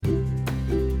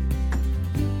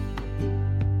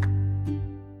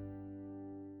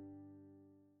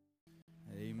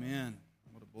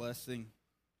blessing.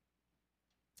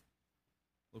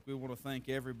 Look, we want to thank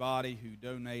everybody who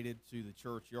donated to the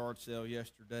church yard sale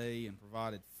yesterday and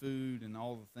provided food and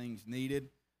all the things needed.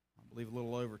 I believe a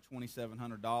little over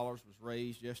 $2,700 was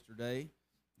raised yesterday,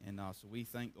 and so we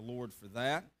thank the Lord for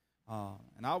that.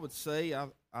 And I would say,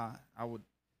 I would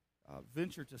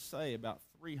venture to say about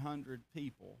 300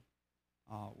 people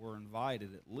were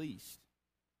invited at least,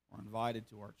 were invited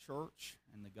to our church,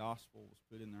 and the gospel was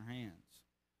put in their hands.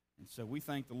 And so we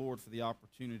thank the Lord for the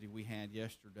opportunity we had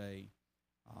yesterday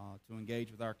to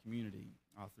engage with our community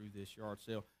through this yard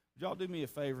sale. Would y'all do me a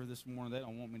favor this morning? They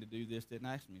don't want me to do this, didn't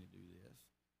ask me to do this.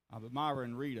 But Myra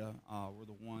and Rita were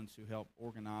the ones who helped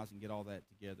organize and get all that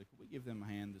together. Could we give them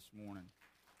a hand this morning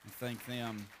and thank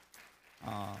them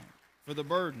for the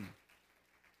burden?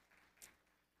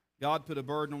 God put a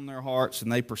burden on their hearts,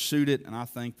 and they pursued it, and I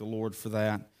thank the Lord for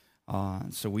that.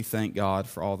 And so we thank God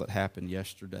for all that happened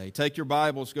yesterday. Take your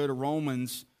Bibles, go to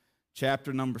Romans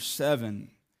chapter number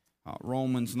 7.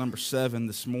 Romans number 7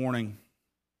 this morning.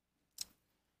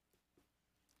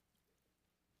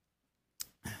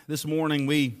 This morning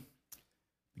we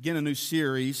begin a new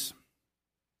series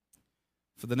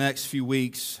for the next few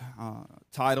weeks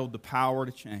titled The Power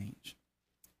to Change.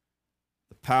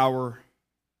 The Power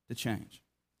to Change.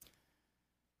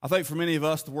 I think for many of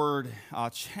us the word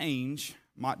change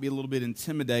might be a little bit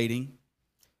intimidating.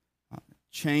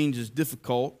 Change is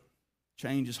difficult.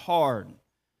 Change is hard.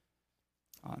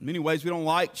 In many ways, we don't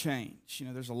like change. You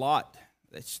know, there's a lot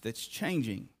that's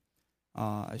changing.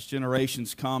 As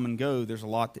generations come and go, there's a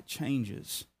lot that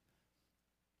changes.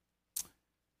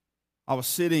 I was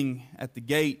sitting at the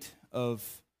gate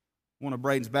of one of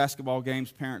Braden's basketball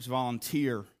games. Parents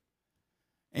volunteer,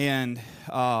 and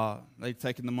they've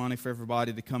taken the money for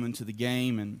everybody to come into the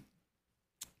game. And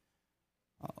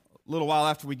a little while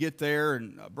after we get there,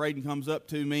 and Braden comes up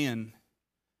to me and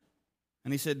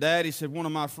he said, "Dad," he said, "one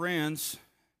of my friends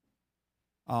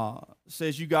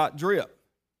says you got drip."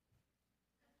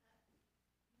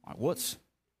 I'm like,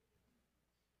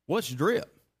 what's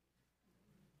drip?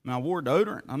 I mean, I wore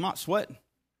deodorant. I'm not sweating.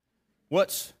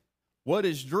 What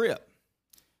is drip?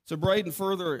 So Braden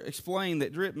further explained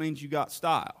that drip means you got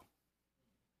style.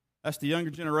 That's the younger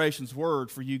generation's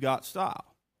word for you got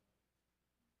style.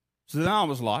 So then I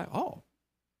was like, oh,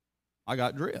 I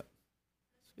got drip.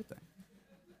 It's a good thing.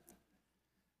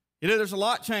 You know, there's a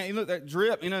lot change. You look at that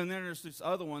drip, and then there's this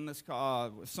other one that's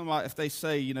called somebody. If they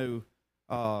say, you're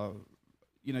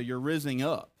rizzing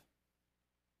up,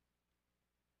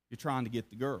 you're trying to get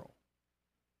the girl.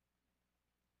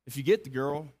 If you get the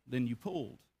girl, then you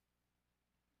pulled.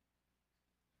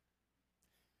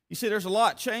 You see, there's a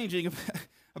lot changing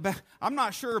about. I'm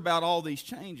not sure about all these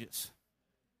changes,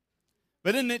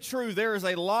 but isn't it true? There is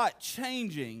a lot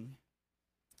changing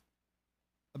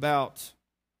about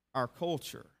our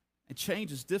culture. And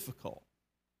change is difficult.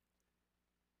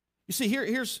 You see,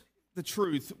 here's the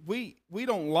truth. We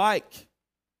don't like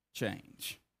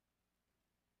change.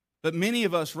 But many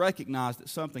of us recognize that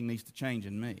something needs to change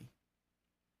in me.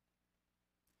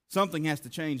 Something has to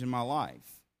change in my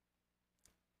life.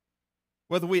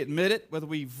 Whether we admit it, whether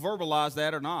we verbalize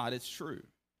that or not, it's true.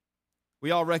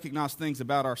 We all recognize things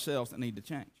about ourselves that need to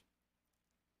change.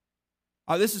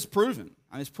 This is proven.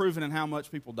 It's proven in how much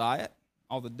people diet.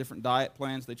 All the different diet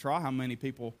plans they try, how many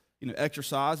people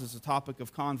exercise as a topic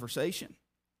of conversation.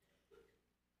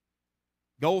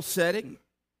 Goal setting,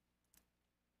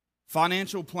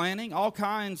 financial planning, all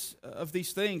kinds of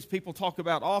these things people talk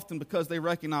about often because they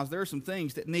recognize there are some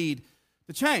things that need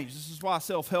to change. This is why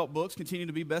self-help books continue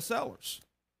to be bestsellers.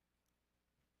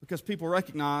 Because people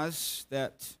recognize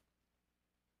that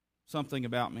something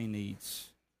about me needs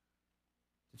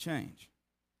to change.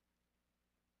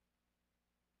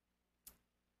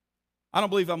 I don't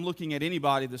believe I'm looking at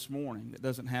anybody this morning that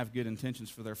doesn't have good intentions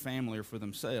for their family or for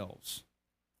themselves.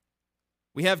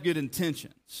 We have good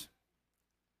intentions.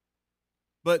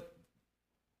 But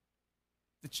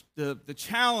the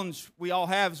challenge we all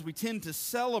have is we tend to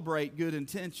celebrate good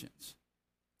intentions.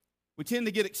 We tend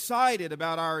to get excited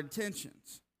about our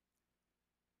intentions.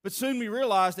 But soon we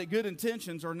realize that good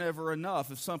intentions are never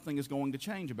enough if something is going to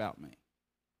change about me.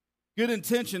 Good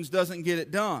intentions doesn't get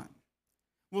it done.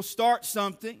 We'll start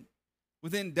something.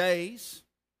 Within days,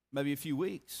 maybe a few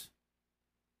weeks,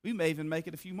 we may even make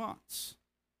it a few months.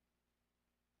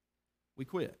 We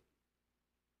quit.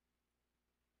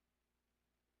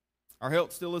 Our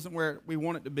health still isn't where we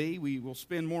want it to be. We will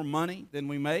spend more money than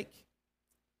we make.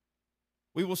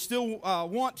 We will still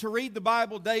want to read the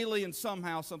Bible daily, and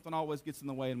somehow something always gets in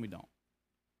the way and we don't.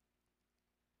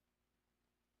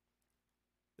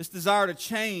 This desire to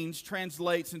change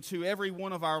translates into every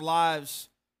one of our lives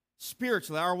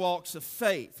spiritually, our walks of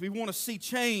faith. We want to see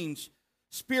change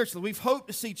spiritually. We've hoped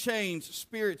to see change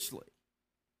spiritually.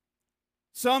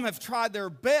 Some have tried their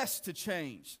best to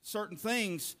change certain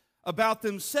things about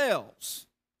themselves.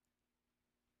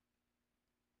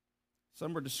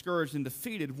 Some are discouraged and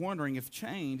defeated, wondering if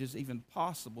change is even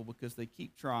possible because they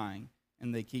keep trying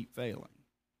and they keep failing.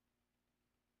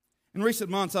 In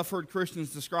recent months, I've heard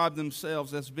Christians describe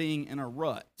themselves as being in a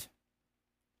rut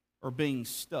or being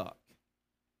stuck.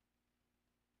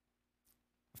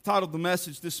 I've titled the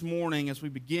message this morning as we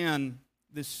begin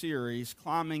this series,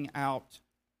 Climbing Out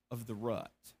of the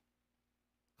Rut.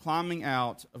 Climbing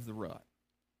out of the rut.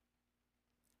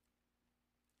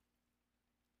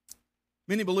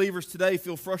 Many believers today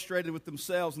feel frustrated with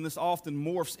themselves, and this often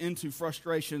morphs into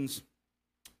frustrations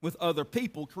with other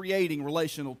people, creating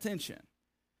relational tension.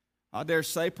 I dare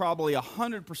say probably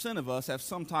 100% of us have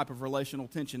some type of relational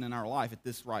tension in our life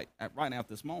right now at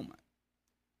this moment.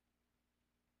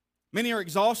 Many are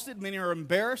exhausted, many are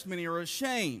embarrassed, many are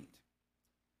ashamed.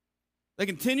 They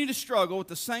continue to struggle with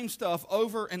the same stuff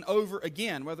over and over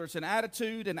again, whether it's an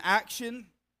attitude, an action,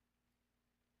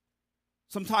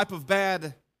 some type of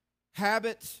bad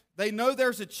habit. They know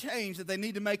there's a change that they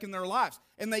need to make in their lives,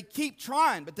 and they keep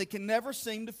trying, but they can never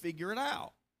seem to figure it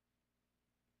out.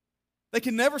 They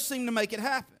can never seem to make it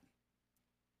happen.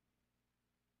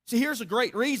 See, here's a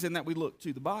great reason that we look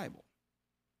to the Bible,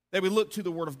 that we look to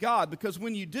the Word of God, because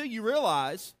when you do, you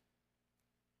realize,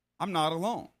 I'm not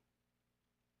alone.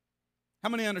 How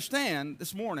many understand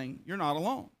this morning you're not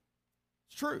alone?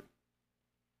 It's true.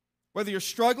 Whether you're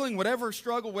struggling, whatever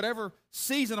struggle, whatever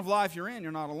season of life you're in,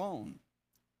 you're not alone.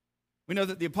 We know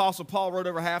that the Apostle Paul wrote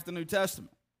over half the New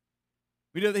Testament.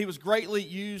 We know that he was greatly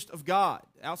used of God.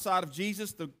 Outside of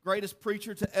Jesus, the greatest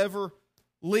preacher to ever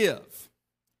live.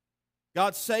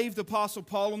 God saved the Apostle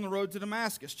Paul on the road to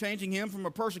Damascus, changing him from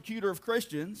a persecutor of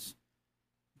Christians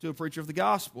to a preacher of the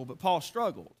gospel. But Paul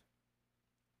struggled.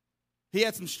 He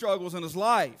had some struggles in his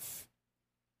life.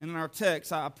 And in our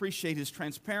text, I appreciate his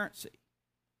transparency,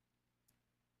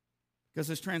 because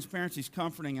his transparency is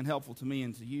comforting and helpful to me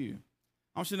and to you.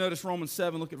 I want you to notice Romans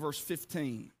 7, look at verse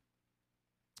 15.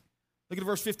 Look at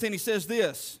verse 15, he says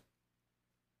this: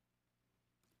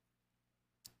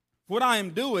 "What I am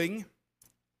doing,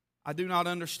 I do not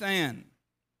understand.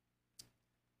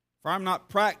 For I am not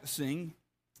practicing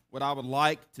what I would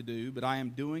like to do, but I am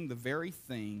doing the very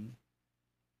thing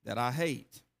that I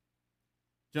hate."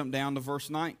 Jump down to verse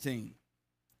 19.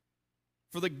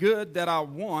 "For the good that I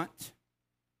want,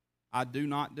 I do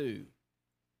not do,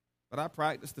 but I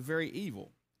practice the very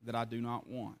evil that I do not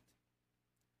want."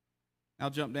 Now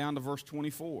jump down to verse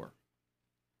 24.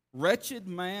 "Wretched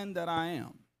man that I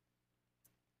am,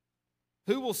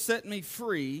 who will set me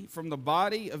free from the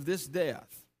body of this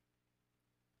death?"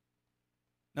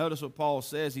 Notice what Paul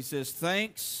says. He says,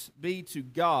 "Thanks be to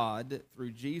God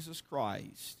through Jesus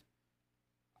Christ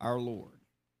our Lord.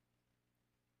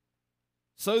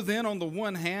 So then, on the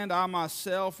one hand, I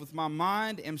myself with my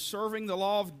mind am serving the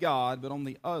law of God, but on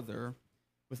the other,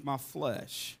 with my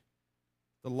flesh,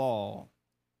 the law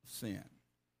of sin."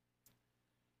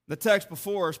 The text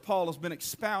before us, Paul has been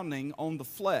expounding on the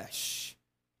flesh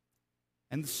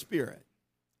and the spirit,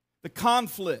 the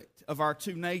conflict of our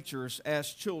two natures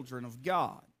as children of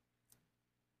God.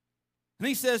 And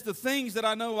he says, the things that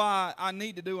I know I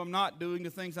need to do, I'm not doing. The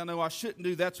things I know I shouldn't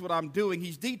do, that's what I'm doing.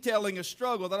 He's detailing a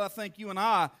struggle that I think you and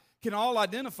I can all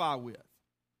identify with.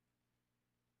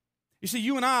 You see,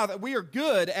 you and I, that we are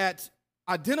good at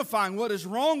identifying what is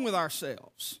wrong with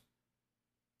ourselves.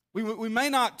 We may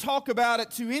not talk about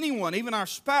it to anyone, even our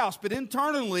spouse, but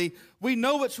internally we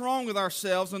know what's wrong with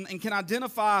ourselves and can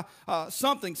identify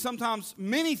something, sometimes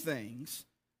many things,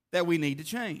 that we need to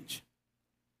change.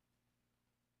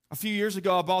 A few years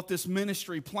ago, I bought this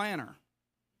ministry planner.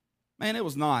 Man, it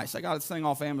was nice. I got this thing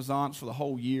off Amazon for the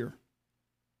whole year.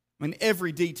 I mean,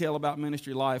 every detail about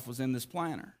ministry life was in this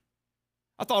planner.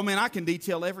 I thought, man, I can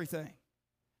detail everything.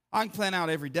 I can plan out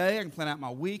every day. I can plan out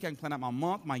my week. I can plan out my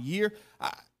month, my year.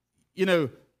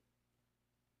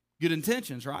 Good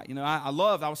intentions, right? I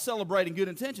was celebrating good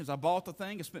intentions. I bought the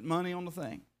thing. I spent money on the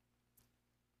thing.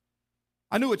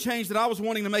 I knew a change that I was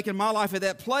wanting to make in my life at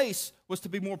that place was to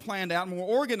be more planned out, more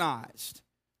organized.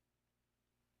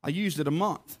 I used it a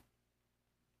month.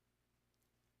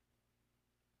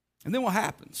 And then what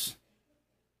happens?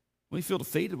 We feel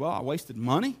defeated. Well, I wasted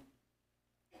money.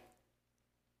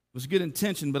 It was a good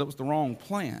intention, but it was the wrong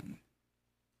plan.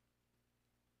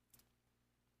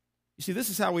 You see, this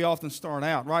is how we often start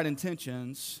out. Right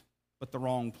intentions, but the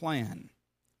wrong plan.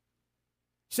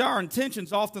 See, our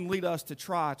intentions often lead us to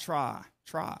try.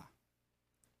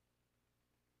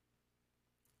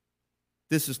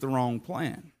 this is the wrong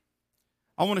plan.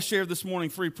 I want to share this morning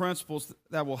 3 principles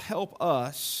that will help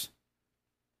us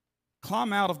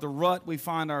climb out of the rut we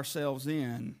find ourselves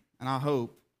in, and I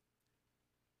hope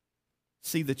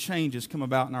see the changes come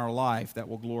about in our life that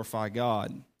will glorify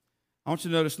God. I want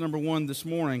you to notice, number 1 this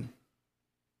morning,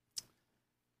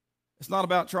 it's not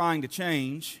about trying to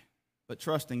change, but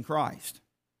trusting Christ.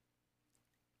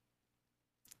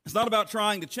 It's not about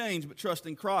trying to change, but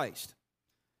trusting Christ.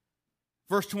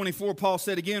 Verse 24, Paul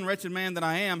said again, "Wretched man that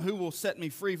I am, who will set me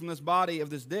free from this body of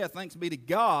this death? Thanks be to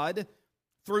God,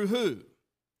 through who?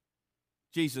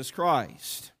 Jesus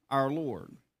Christ, our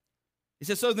Lord." He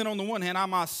says, "So then on the one hand, I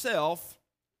myself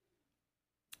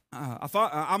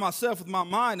with my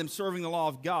mind am serving the law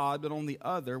of God, but on the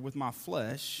other, with my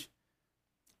flesh,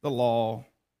 the law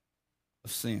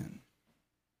of sin."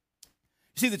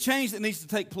 You see, the change that needs to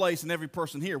take place in every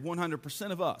person here,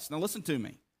 100% of us. Now listen to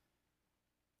me.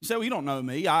 You say, "Well, you don't know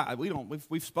me.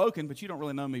 We've spoken, but you don't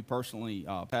really know me personally,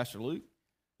 Pastor Luke."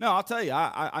 No, I'll tell you,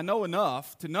 I know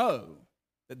enough to know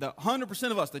that the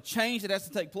 100% of us, the change that has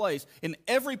to take place in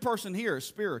every person here is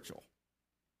spiritual.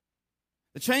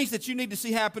 The change that you need to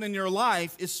see happen in your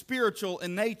life is spiritual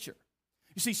in nature.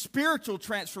 You see, spiritual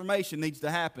transformation needs to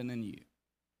happen in you.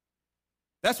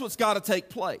 That's what's got to take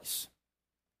place.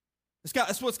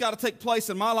 That's what's got to take place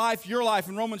in my life, your life,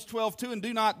 in Romans 12:2. "And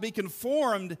do not be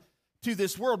conformed to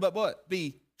this world, but what?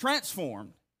 Be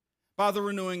transformed by the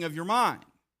renewing of your mind."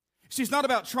 See, it's not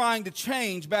about trying to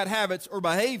change bad habits or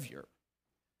behavior.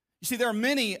 You see, there are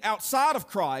many outside of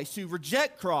Christ who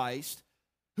reject Christ,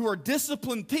 who are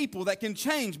disciplined people that can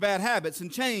change bad habits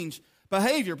and change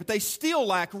behavior, but they still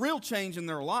lack real change in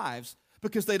their lives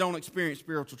because they don't experience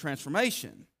spiritual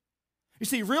transformation. You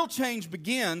see, real change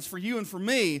begins for you and for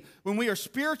me when we are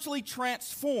spiritually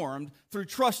transformed through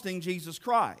trusting Jesus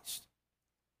Christ.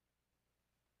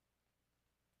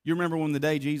 You remember when the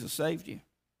day Jesus saved you?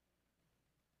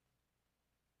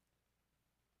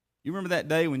 You remember that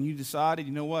day when you decided,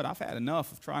 you know what, I've had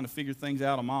enough of trying to figure things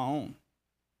out on my own.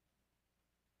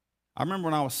 I remember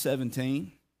when I was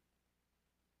 17,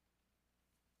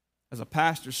 as a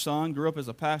pastor's son, grew up as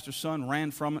a pastor's son,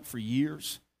 ran from it for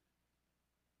years.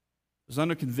 Was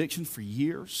under conviction for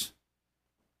years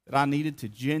that I needed to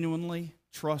genuinely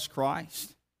trust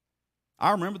Christ.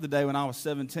 I remember the day when I was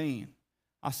 17.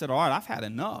 I said, all right, I've had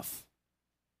enough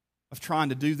of trying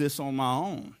to do this on my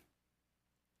own.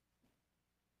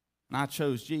 And I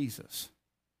chose Jesus.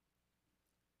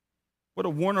 What a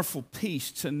wonderful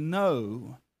peace to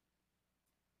know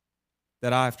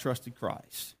that I have trusted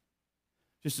Christ.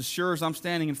 Just as sure as I'm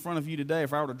standing in front of you today,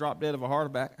 if I were to drop dead of a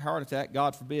heart attack,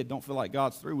 God forbid, don't feel like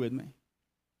God's through with me.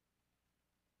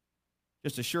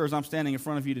 Just as sure as I'm standing in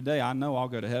front of you today, I know I'll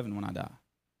go to heaven when I die.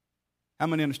 How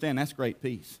many understand that's great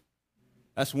peace?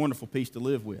 That's a wonderful peace to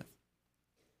live with.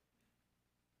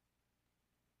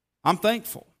 I'm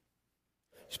thankful.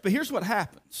 But here's what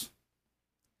happens.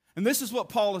 And this is what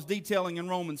Paul is detailing in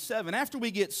Romans 7. After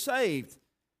we get saved,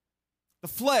 the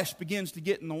flesh begins to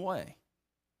get in the way.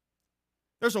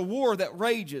 There's a war that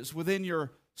rages within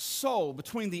your soul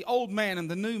between the old man and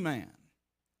the new man.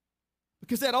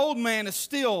 Because that old man is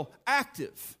still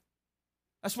active.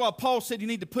 That's why Paul said you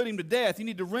need to put him to death. You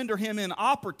need to render him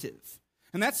inoperative.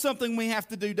 And that's something we have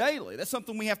to do daily. That's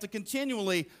something we have to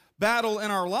continually battle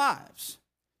in our lives.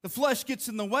 The flesh gets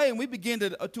in the way and we begin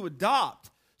to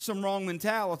adopt some wrong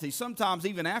mentality, sometimes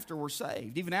even after we're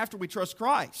saved, even after we trust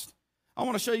Christ. I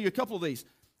want to show you a couple of these.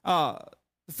 The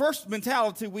first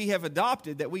mentality we have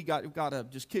adopted that we got to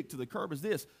just kick to the curb is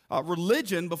this: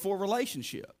 religion before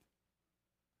relationship.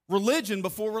 Religion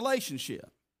before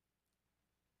relationship.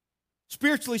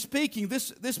 Spiritually speaking,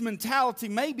 this mentality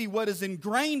may be what is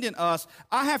ingrained in us.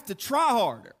 I have to try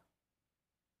harder.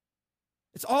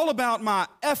 It's all about my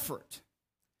effort.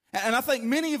 And I think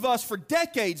many of us, for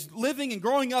decades, living and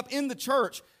growing up in the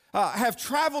church, have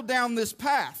traveled down this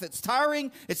path. It's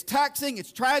tiring, it's taxing,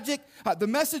 it's tragic. The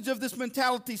message of this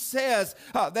mentality says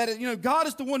that God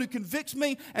is the one who convicts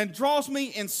me and draws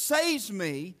me and saves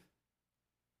me.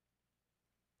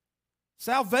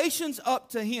 Salvation's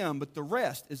up to him, but the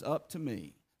rest is up to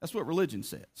me. That's what religion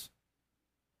says.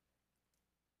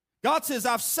 God says,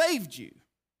 I've saved you.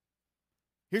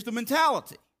 Here's the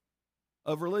mentality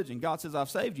of religion. God says, I've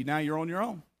saved you. Now you're on your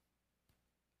own.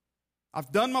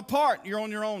 I've done my part. You're on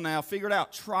your own now. Figure it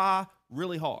out. Try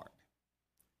really hard.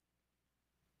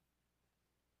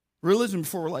 Religion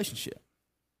before relationship.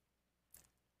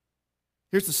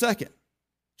 Here's the second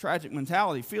tragic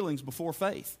mentality: feelings before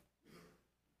faith.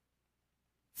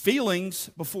 Feelings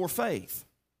before faith.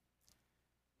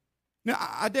 Now,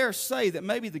 I dare say that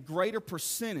maybe the greater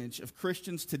percentage of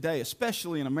Christians today,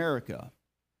 especially in America,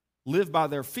 live by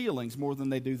their feelings more than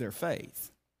they do their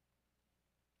faith.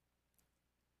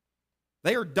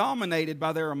 They are dominated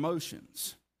by their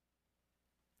emotions.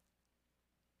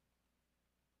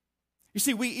 You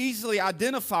see, we easily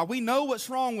identify, we know what's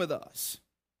wrong with us.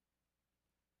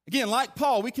 Again, like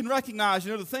Paul, we can recognize,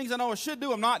 the things I know I should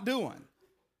do, I'm not doing.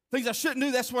 Things I shouldn't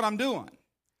do, that's what I'm doing.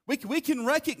 We can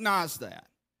recognize that.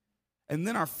 And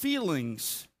then our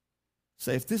feelings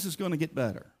say, if this is going to get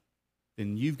better,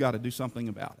 then you've got to do something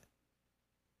about it.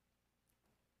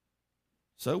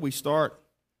 So we start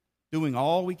doing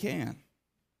all we can.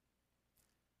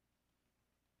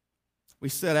 We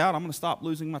set out, I'm going to stop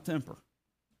losing my temper.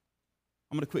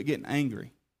 I'm going to quit getting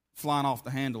angry, flying off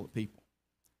the handle at people.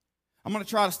 I'm going to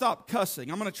try to stop cussing.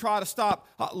 I'm going to try to stop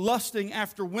lusting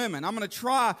after women. I'm going to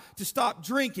try to stop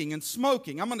drinking and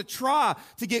smoking. I'm going to try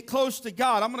to get close to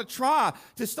God. I'm going to try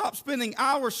to stop spending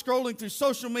hours scrolling through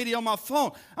social media on my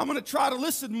phone. I'm going to try to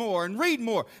listen more and read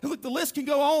more. And look, the list can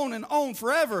go on and on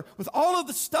forever with all of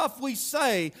the stuff we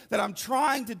say that I'm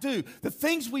trying to do, the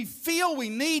things we feel we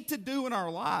need to do in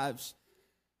our lives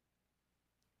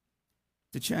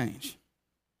to change.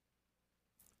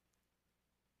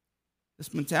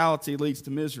 This mentality leads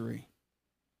to misery.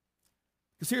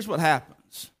 Because here's what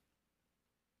happens.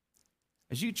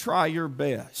 As you try your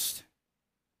best,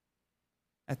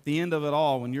 at the end of it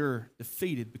all, when you're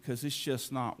defeated because it's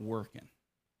just not working,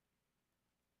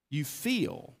 you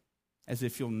feel as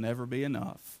if you'll never be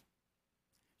enough.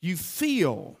 You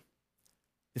feel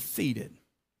defeated.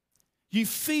 You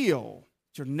feel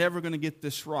that you're never going to get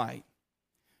this right.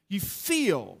 You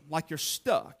feel like you're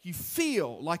stuck. You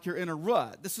feel like you're in a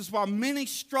rut. This is why many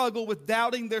struggle with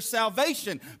doubting their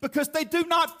salvation, because they do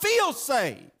not feel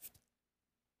saved.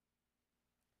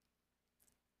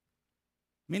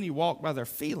 Many walk by their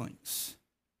feelings,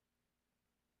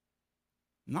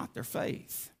 not their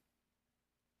faith.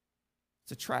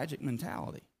 It's a tragic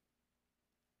mentality.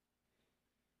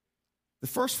 The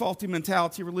first faulty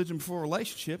mentality, religion before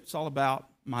relationship, it's all about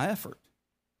my effort.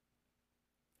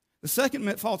 The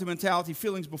second faulty mentality,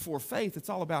 feelings before faith, it's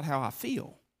all about how I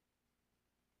feel.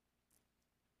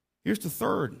 Here's the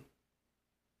third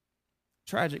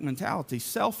tragic mentality,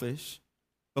 selfish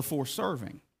before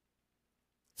serving.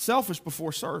 Selfish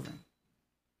before serving.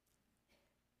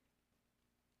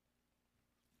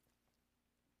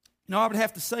 I would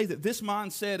have to say that this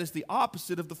mindset is the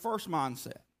opposite of the first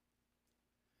mindset.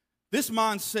 This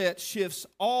mindset shifts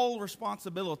all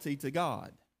responsibility to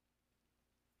God.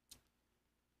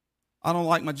 I don't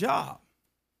like my job.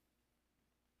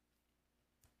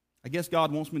 I guess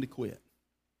God wants me to quit.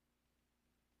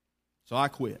 So I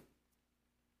quit.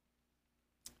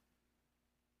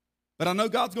 But I know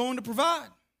God's going to provide.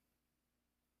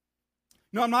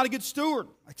 I'm not a good steward.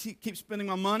 I keep spending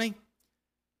my money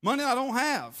that I don't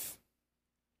have.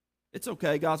 It's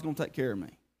okay. God's going to take care of me.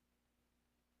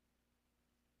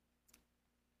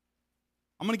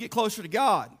 I'm going to get closer to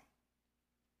God.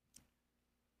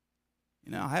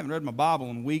 I haven't read my Bible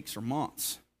in weeks or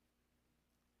months.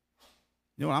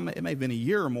 It may have been a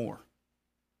year or more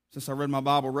since I read my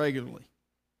Bible regularly.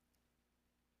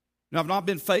 I've not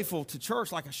been faithful to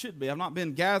church like I should be. I've not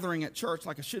been gathering at church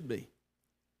like I should be.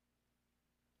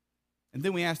 And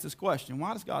then we ask this question,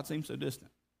 why does God seem so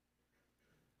distant?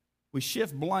 We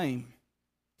shift blame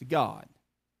to God.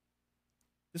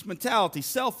 This mentality,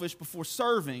 selfish before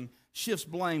serving, shifts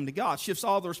blame to God, shifts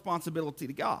all the responsibility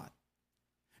to God.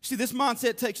 See, this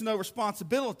mindset takes no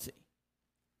responsibility.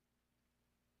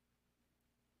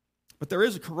 But there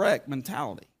is a correct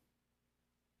mentality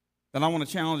that I want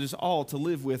to challenge us all to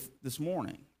live with this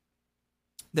morning,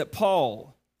 that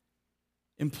Paul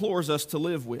implores us to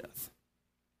live with.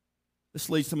 This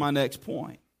leads to my next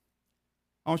point.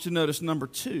 I want you to notice number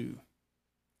 2.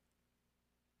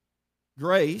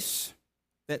 Grace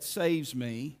that saves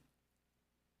me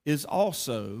is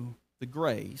also the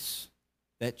grace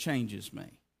that changes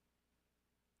me.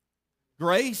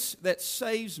 Grace that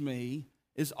saves me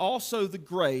is also the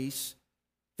grace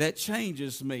that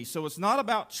changes me. So it's not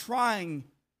about trying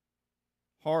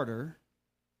harder,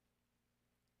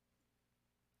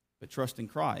 but trusting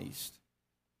Christ.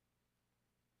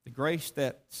 The grace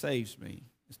that saves me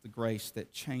is the grace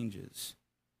that changes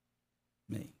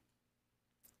me.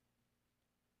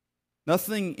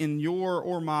 Nothing in your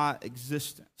or my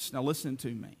existence, now listen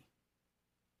to me.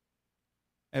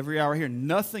 Every hour here,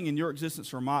 nothing in your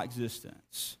existence or my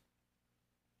existence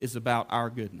is about our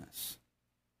goodness.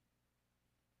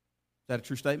 Is that a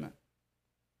true statement?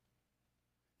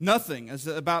 Nothing is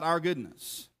about our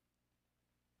goodness.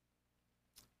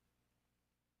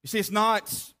 You see, it's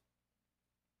not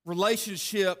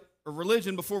relationship or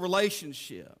religion before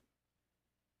relationship.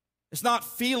 It's not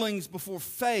feelings before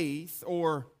faith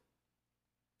or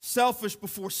selfish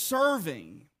before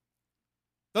serving.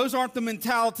 Those aren't the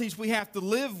mentalities we have to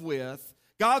live with.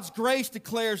 God's grace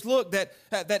declares, look,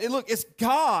 it's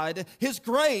God, His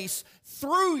grace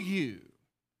through you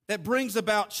that brings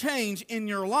about change in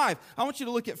your life. I want you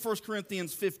to look at 1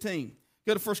 Corinthians 15.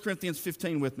 Go to 1 Corinthians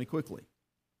 15 with me quickly.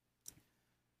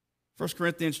 1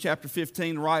 Corinthians chapter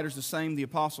 15, the writer's the same, the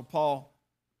Apostle Paul.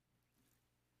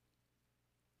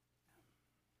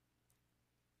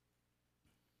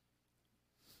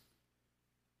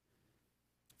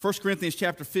 First Corinthians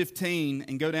chapter 15,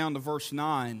 and go down to verse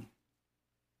 9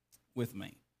 with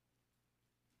me.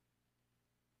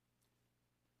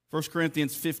 1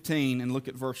 Corinthians 15, and look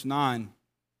at verse 9.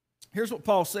 Here's what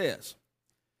Paul says.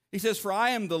 He says, "For I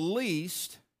am the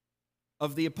least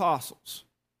of the apostles."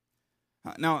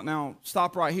 Now,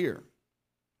 stop right here.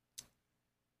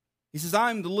 He says, "I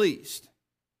am the least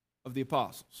of the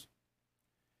apostles."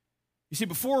 You see,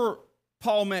 before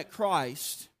Paul met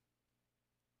Christ,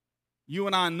 you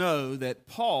and I know that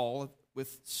Paul,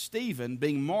 with Stephen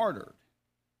being martyred,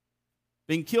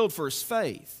 being killed for his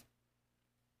faith,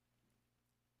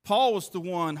 Paul was the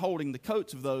one holding the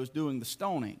coats of those doing the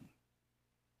stoning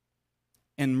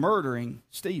and murdering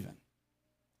Stephen.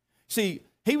 See,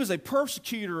 he was a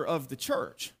persecutor of the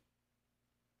church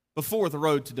before the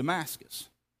road to Damascus.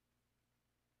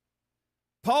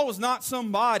 Paul was not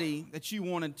somebody that you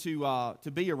wanted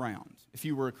to be around if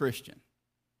you were a Christian.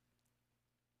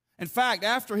 In fact,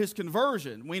 after his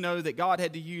conversion, we know that God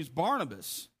had to use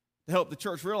Barnabas to help the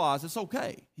church realize it's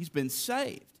okay. He's been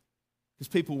saved. Because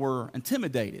people were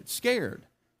intimidated, scared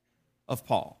of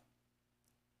Paul.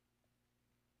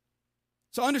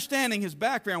 So understanding his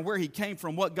background, where he came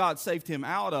from, what God saved him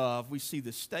out of, we see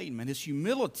this statement, his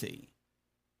humility.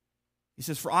 He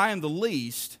says, "For I am the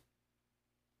least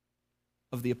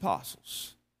of the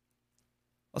apostles."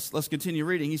 Let's continue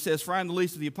reading. He says, "For I am the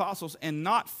least of the apostles, and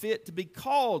not fit to be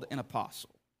called an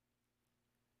apostle,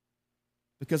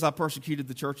 because I persecuted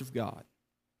the church of God."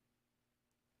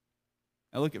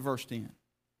 Now look at verse 10.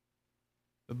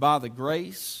 "But by the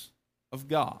grace of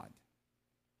God,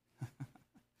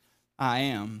 I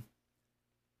am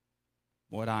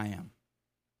what I am."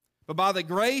 But by the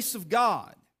grace of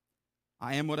God,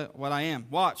 I am what I am.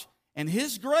 Watch. "And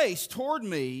His grace toward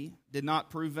me did not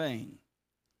prove vain.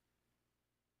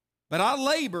 But I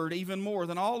labored even more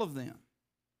than all of them."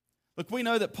 Look, we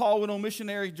know that Paul went on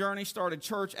missionary journey, started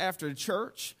church after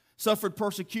church, suffered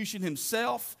persecution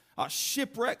himself,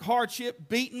 shipwreck, hardship,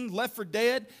 beaten, left for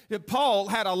dead. Paul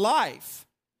had a life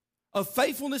of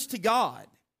faithfulness to God.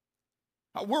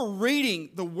 We're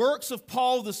reading the works of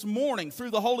Paul this morning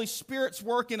through the Holy Spirit's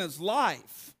work in his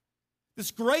life.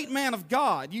 This great man of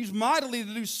God used mightily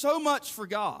to do so much for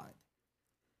God.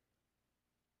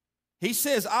 He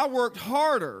says, "I worked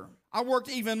harder. I worked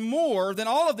even more than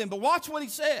all of them." But watch what he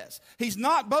says. He's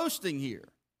not boasting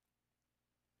here.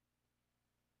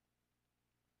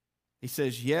 He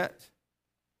says, "Yet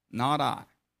not I."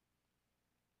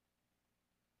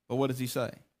 But what does he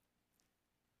say?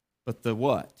 "But the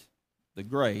what? The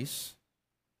grace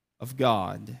of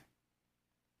God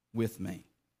with me."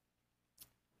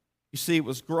 You see, it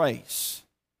was grace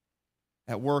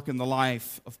at work in the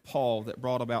life of Paul that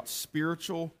brought about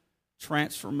spiritual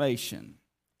transformation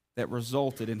that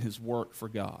resulted in his work for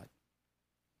God.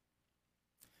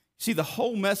 See, the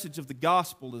whole message of the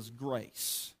gospel is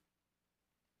grace.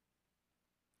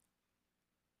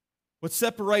 What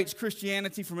separates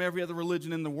Christianity from every other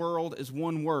religion in the world is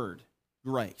one word: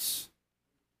 grace.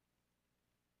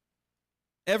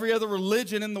 Every other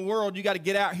religion in the world, you got to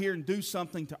get out here and do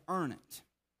something to earn it.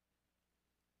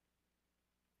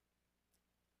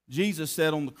 Jesus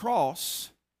said on the cross,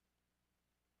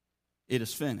 "It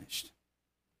is finished."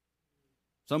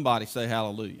 Somebody say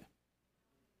hallelujah.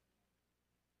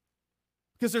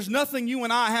 Because there's nothing you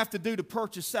and I have to do to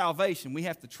purchase salvation. We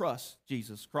have to trust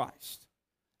Jesus Christ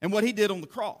and what He did on the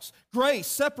cross. Grace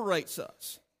separates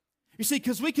us. You see,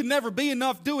 because we can never be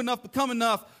enough, do enough, become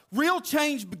enough. Real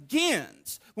change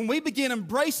begins when we begin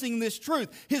embracing this truth.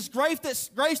 His grace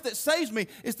that saves me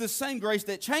is the same grace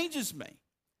that changes me.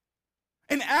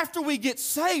 And after we get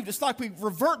saved, it's like we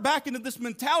revert back into this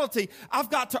mentality, I've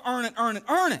got to earn it, earn it,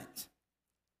 earn it.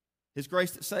 His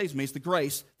grace that saves me is the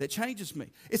grace that changes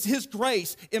me. It's His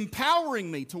grace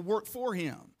empowering me to work for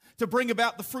Him, to bring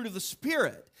about the fruit of the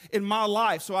Spirit in my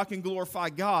life so I can glorify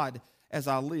God as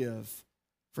I live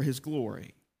for His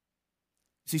glory.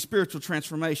 See, spiritual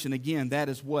transformation, again, that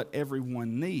is what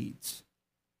everyone needs.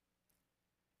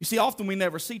 You see, often we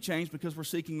never see change because we're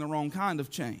seeking the wrong kind of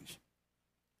change.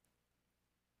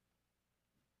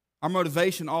 Our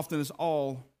motivation often is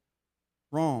all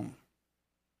wrong.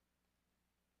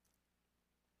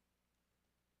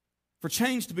 For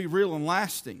change to be real and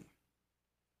lasting,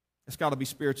 it's got to be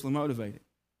spiritually motivated.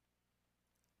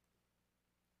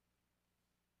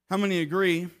 How many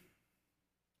agree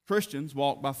Christians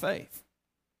walk by faith?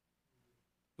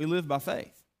 We live by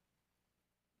faith.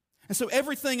 And so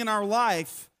everything in our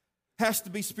life has to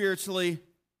be spiritually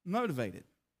motivated.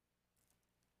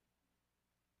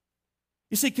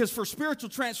 You see, because for spiritual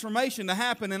transformation to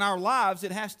happen in our lives,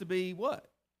 it has to be what?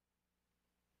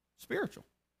 Spiritual.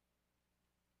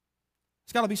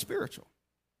 It's got to be spiritual.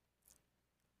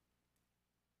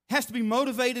 It has to be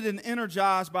motivated and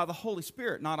energized by the Holy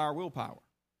Spirit, not our willpower.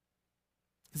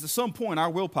 Because at some point, our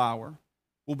willpower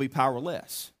will be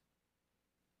powerless.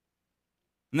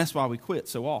 And that's why we quit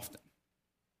so often.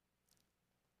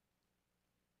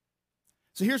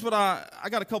 So here's what I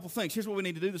got a couple things. Here's what we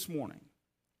need to do this morning.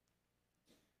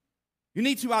 You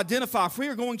need to identify, if we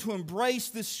are going to embrace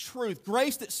this truth,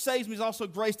 grace that saves me is also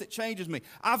grace that changes me.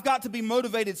 I've got to be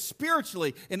motivated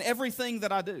spiritually in everything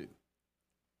that I do.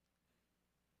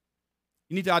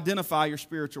 You need to identify your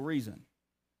spiritual reason.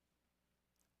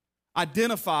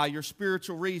 Identify your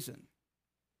spiritual reason.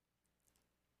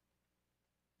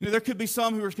 You know, there could be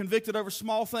some who are convicted over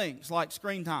small things like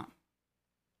screen time.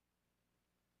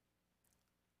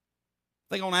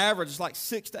 I think on average it's like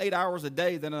 6 to 8 hours a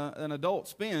day that an adult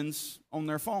spends on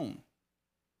their phone.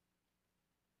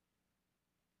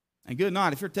 And good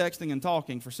night, if you're texting and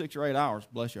talking for 6 or 8 hours,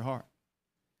 bless your heart.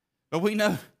 But we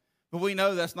know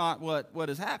that's not what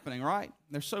is happening, right?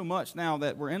 There's so much now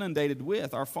that we're inundated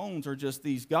with. Our phones are just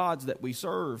these gods that we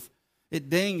serve. It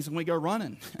dings and we go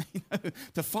running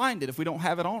to find it if we don't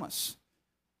have it on us.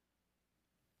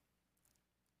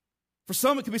 For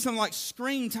some, it could be something like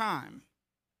screen time.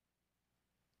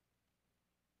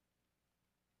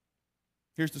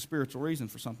 Here's the spiritual reason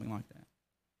for something like that.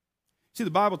 See, the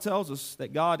Bible tells us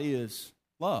that God is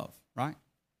love, right?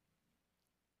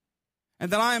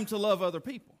 And that I am to love other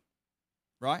people,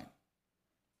 right?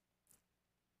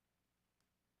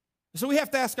 So we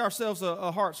have to ask ourselves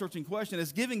a heart-searching question.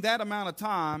 Is giving that amount of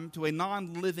time to a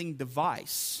non-living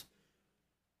device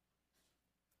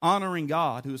honoring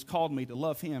God who has called me to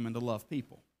love Him and to love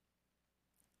people?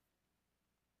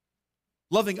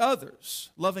 Loving others,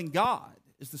 loving God,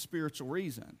 is the spiritual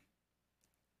reason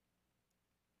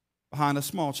behind a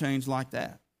small change like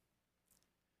that.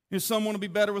 You know, some want to be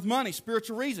better with money.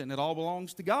 Spiritual reason. It all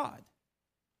belongs to God.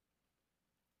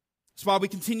 That's why we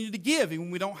continue to give even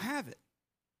when we don't have it.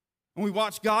 And we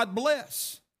watch God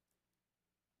bless.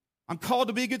 I'm called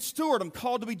to be a good steward. I'm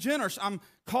called to be generous. I'm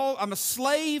a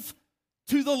slave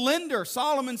to the lender.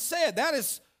 Solomon said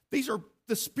these are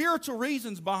the spiritual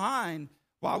reasons behind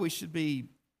why we should be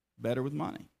better with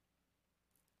money.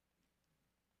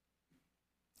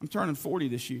 I'm turning 40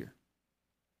 this year.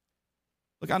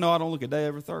 Look, I know I don't look a day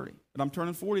over 30, but I'm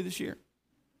turning 40 this year.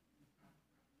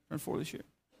 Turning 40 this year.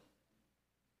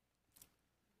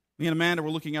 Me and Amanda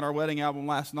were looking at our wedding album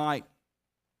last night.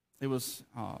 It was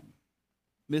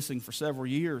missing for several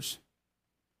years.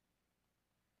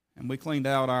 And we cleaned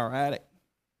out our attic.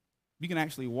 You can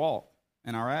actually walk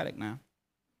in our attic now.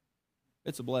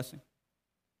 It's a blessing.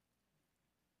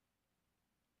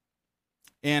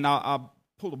 And I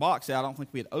pulled a box out. I don't think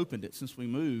we had opened it since we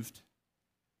moved.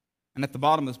 And at the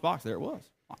bottom of this box, there it was.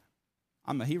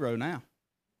 I'm a hero now.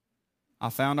 I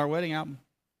found our wedding album.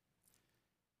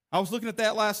 I was looking at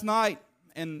that last night,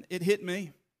 and it hit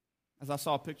me as I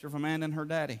saw a picture of Amanda and her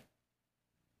daddy.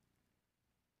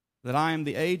 That I am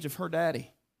the age of her daddy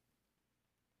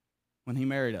when he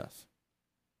married us.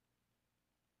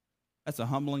 That's a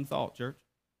humbling thought, church.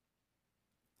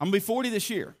 I'm going to be 40 this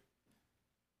year.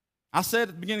 I said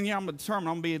at the beginning of the year, I'm determined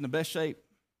I'm going to be in the best shape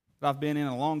that I've been in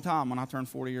a long time when I turn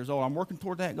 40 years old. I'm working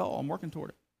toward that goal. I'm working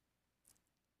toward it.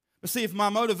 But see, if my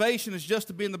motivation is just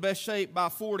to be in the best shape by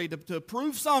 40 to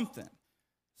prove something,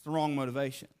 it's the wrong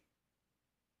motivation.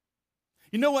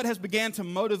 You know what has began to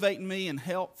motivate me in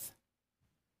health?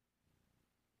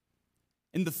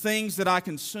 In the things that I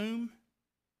consume?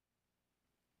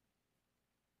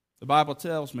 The Bible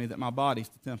tells me that my body's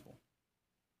the temple.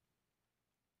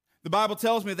 The Bible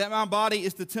tells me that my body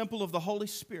is the temple of the Holy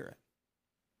Spirit.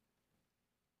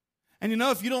 And you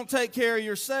know, if you don't take care of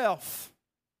yourself,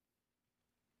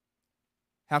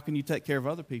 how can you take care of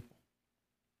other people?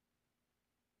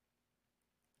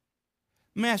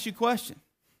 Let me ask you a question.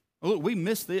 Look, we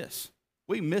miss this.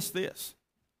 We miss this.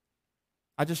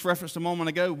 I just referenced a moment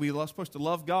ago, we are supposed to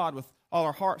love God with all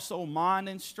our heart, soul, mind,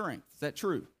 and strength. Is that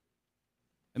true?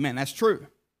 Amen, that's true.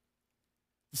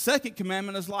 The second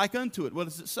commandment is like unto it. What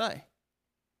does it say?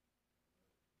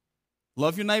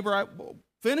 Love your neighbor.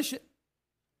 Finish it.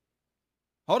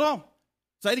 Hold on.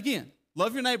 Say it again.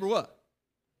 Love your neighbor what?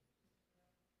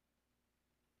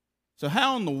 So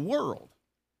how in the world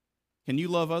can you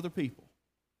love other people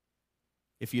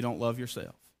if you don't love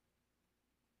yourself?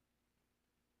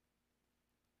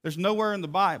 There's nowhere in the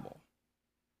Bible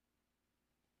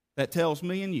that tells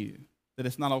me and you that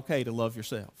it's not okay to love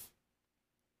yourself.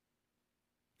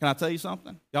 Can I tell you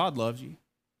something? God loves you.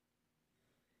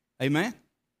 Amen?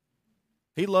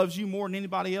 He loves you more than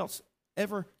anybody else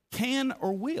ever can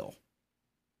or will.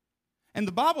 And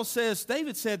the Bible says,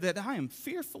 David said that I am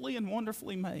fearfully and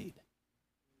wonderfully made.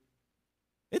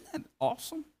 Isn't that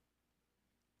awesome?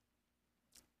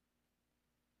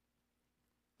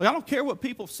 Like, I don't care what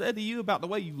people have said to you about the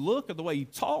way you look or the way you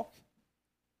talk,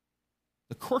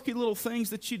 the quirky little things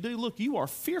that you do. Look, you are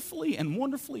fearfully and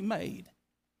wonderfully made.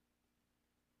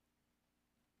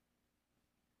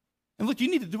 And look, you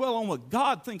need to dwell on what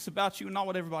God thinks about you and not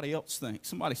what everybody else thinks.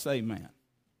 Somebody say amen.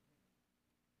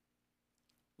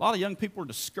 A lot of young people are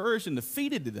discouraged and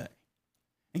defeated today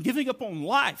and giving up on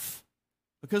life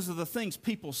because of the things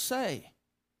people say.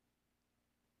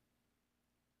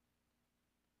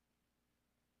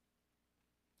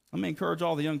 Let me encourage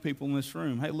all the young people in this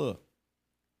room. Hey, look,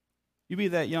 you be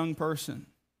that young person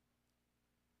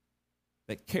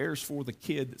that cares for the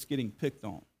kid that's getting picked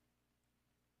on.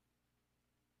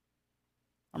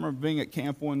 I remember being at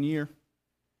camp one year,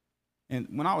 and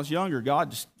when I was younger, God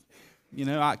just,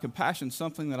 compassion's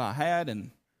something that I had,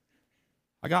 and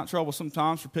I got in trouble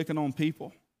sometimes for picking on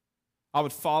people. I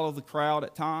would follow the crowd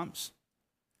at times.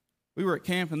 We were at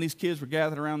camp, and these kids were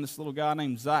gathered around this little guy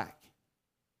named Zach.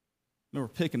 They were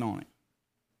picking on him.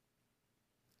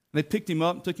 They picked him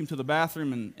up and took him to the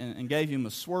bathroom and gave him a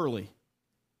swirly.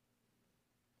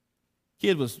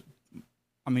 Kid was,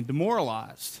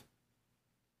 demoralized.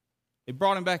 They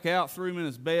brought him back out, threw him in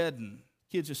his bed, and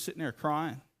the kid's just sitting there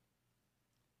crying.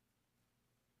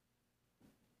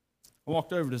 I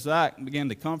walked over to Zach and began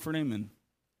to comfort him, and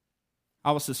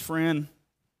I was his friend,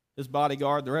 his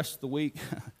bodyguard the rest of the week.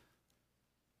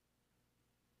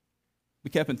 We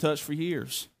kept in touch for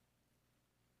years.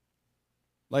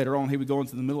 Later on, he would go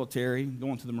into the military, go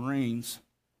into the Marines,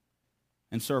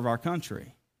 and serve our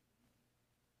country.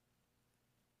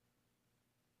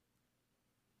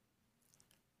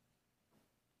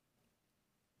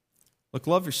 Look,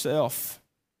 love yourself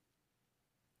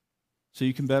so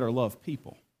you can better love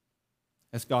people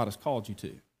as God has called you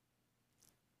to.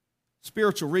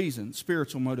 Spiritual reason,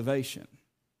 spiritual motivation.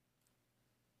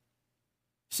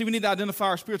 See, we need to identify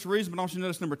our spiritual reason, but I want you to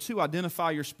notice number 2, identify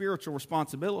your spiritual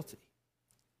responsibility.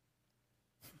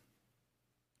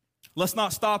 Let's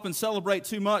not stop and celebrate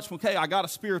too much. Okay, I got a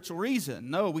spiritual reason.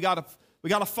 No, we got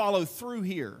to follow through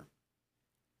here.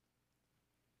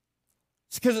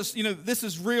 It's because this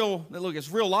is real. Look,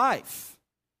 it's real life.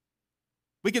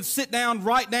 We can sit down,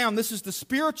 write down, this is the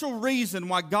spiritual reason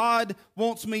why God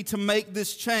wants me to make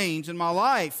this change in my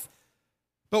life.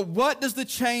 But what does the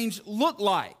change look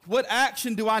like? What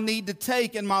action do I need to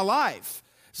take in my life?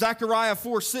 Zechariah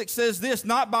 4:6 says this,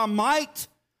 not by might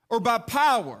or by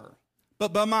power,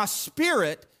 but by my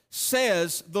Spirit,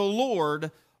 says the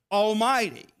Lord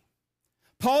Almighty.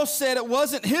 Paul said it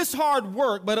wasn't his hard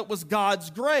work, but it was God's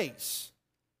grace.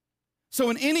 So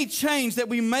in any change that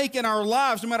we make in our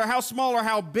lives, no matter how small or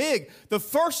how big, the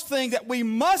first thing that we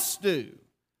must do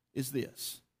is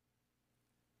this: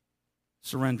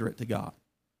 surrender it to God.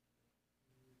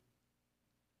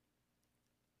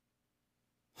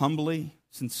 Humbly,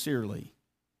 sincerely,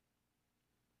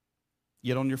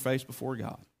 get on your face before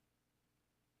God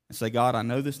and say, God, I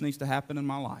know this needs to happen in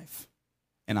my life,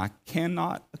 and I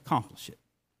cannot accomplish it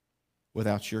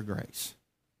without your grace.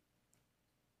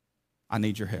 I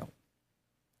need your help.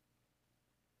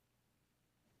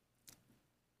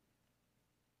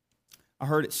 I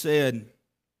heard it said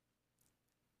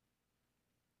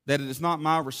that it is not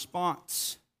my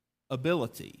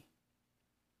responsibility,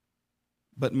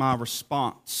 but my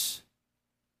response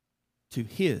to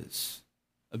His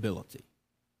ability.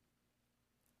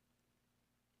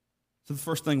 So the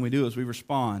first thing we do is we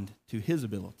respond to His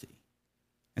ability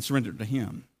and surrender it to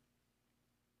Him.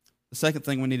 The second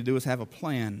thing we need to do is have a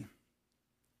plan.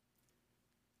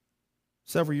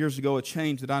 Several years ago, a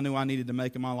change that I knew I needed to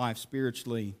make in my life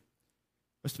spiritually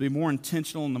was to be more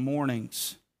intentional in the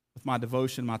mornings with my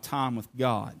devotion, my time with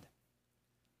God.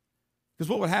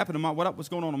 Because what would happen in what was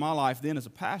going on in my life then as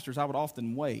a pastor is I would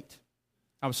often wait.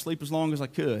 I would sleep as long as I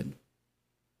could.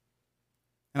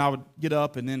 And I would get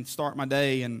up and then start my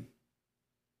day, and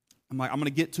I'm like, I'm going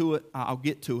to get to it. I'll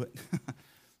get to it.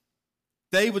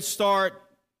 Day would start,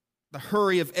 the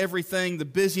hurry of everything, the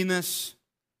busyness.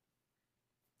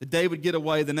 The day would get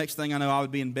away. The next thing I know, I would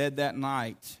be in bed that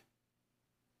night.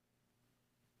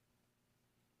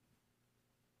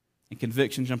 and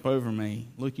conviction jump over me.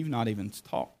 Look, you've not even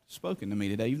spoken to me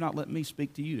today. You've not let me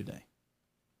speak to you today.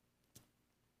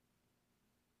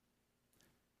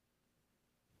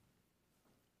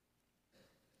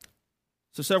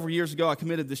 So several years ago, I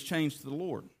committed this change to the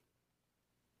Lord. I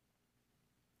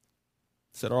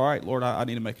said, all right, Lord, I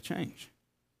need to make a change.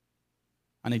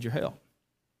 I need your help.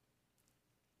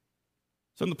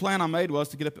 So the plan I made was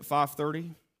to get up at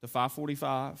 5:30 to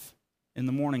 5:45 in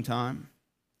the morning time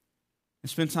and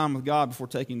spend time with God before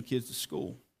taking the kids to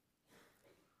school.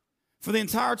 For the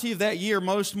entirety of that year,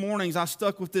 most mornings I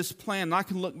stuck with this plan, and I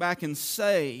can look back and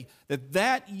say that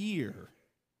that year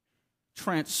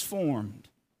transformed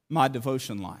my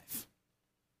devotion life.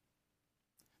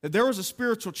 That there was a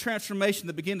spiritual transformation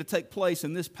that began to take place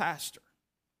in this pastor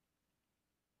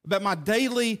about my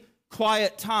daily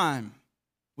quiet time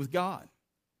with God.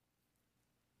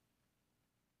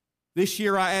 This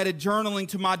year I added journaling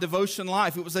to my devotion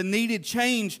life. It was a needed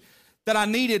change that I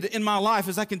needed in my life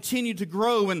as I continued to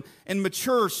grow and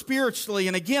mature spiritually.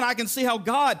 And again, I can see how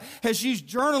God has used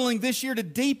journaling this year to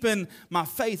deepen my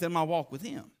faith and my walk with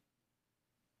Him.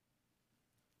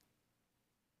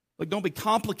 Look, don't be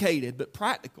complicated, but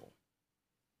practical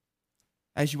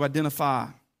as you identify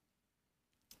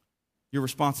your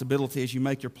responsibility, as you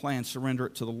make your plan, surrender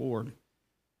it to the Lord,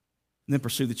 and then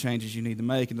pursue the changes you need to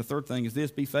make. And the third thing is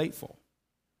this: be faithful.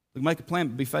 Look, make a plan,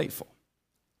 but be faithful.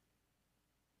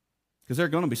 Because there are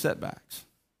going to be setbacks.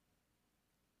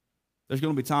 There's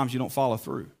going to be times you don't follow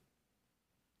through.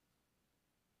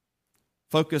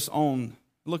 Focus on,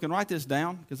 look, and write this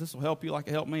down, because this will help you like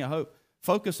it helped me, I hope.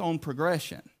 Focus on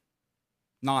progression,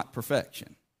 not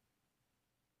perfection.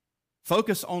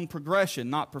 Focus on progression,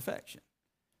 not perfection.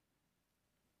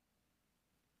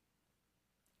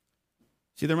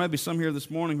 See, there may be some here this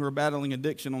morning who are battling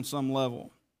addiction on some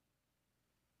level.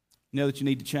 You know that you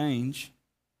need to change,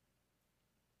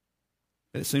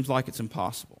 but it seems like it's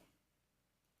impossible.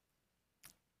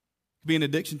 It could be an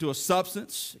addiction to a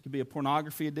substance. It could be a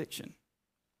pornography addiction.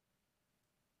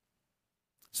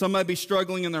 Some may be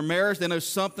struggling in their marriage. They know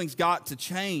something's got to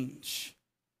change.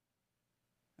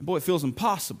 And boy, it feels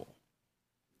impossible.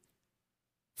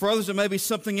 For others, it may be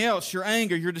something else, your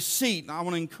anger, your deceit. And I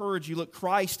want to encourage you, look,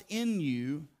 Christ in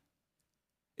you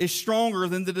is stronger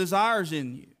than the desires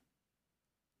in you.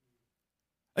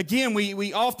 Again,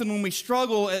 we often, when we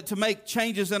struggle to make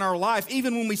changes in our life,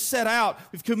 even when we set out,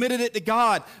 we've committed it to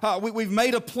God, we've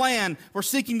made a plan, we're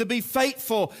seeking to be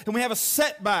faithful, and we have a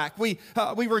setback. We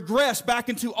regress back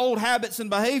into old habits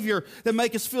and behavior that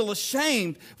make us feel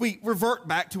ashamed. We revert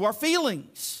back to our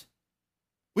feelings.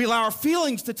 We allow our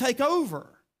feelings to take over.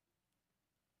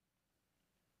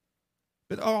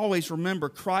 But always remember,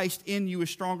 Christ in you is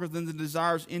stronger than the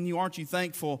desires in you. Aren't you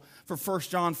thankful for 1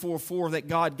 John 4:4 that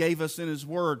God gave us in His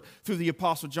Word through the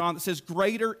Apostle John that says,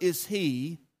 greater is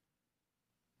He,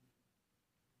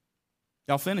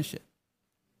 y'all finish it,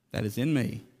 that is in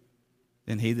me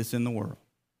than he that's in the world.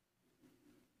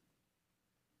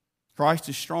 Christ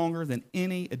is stronger than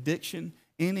any addiction,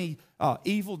 any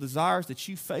evil desires that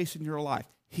you face in your life.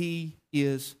 He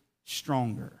is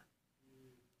stronger.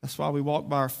 That's why we walk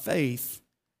by our faith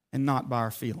and not by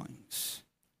our feelings.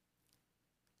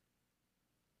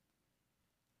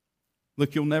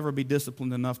 Look, you'll never be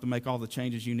disciplined enough to make all the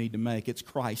changes you need to make. It's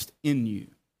Christ in you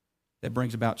that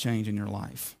brings about change in your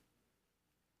life.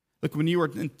 Look, when you are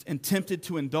tempted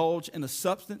to indulge in a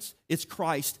substance, it's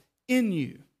Christ in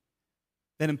you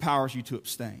that empowers you to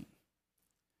abstain.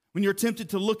 When you're tempted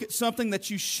to look at something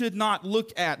that you should not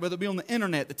look at, whether it be on the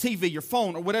internet, the TV, your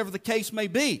phone, or whatever the case may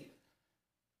be,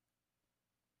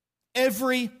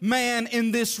 every man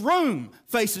in this room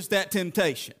faces that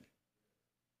temptation.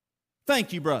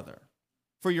 Thank you, brother,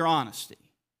 for your honesty.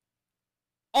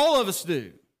 All of us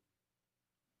do.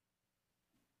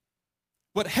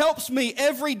 What helps me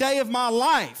every day of my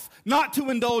life not to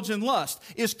indulge in lust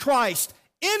is Christ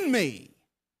in me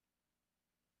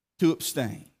to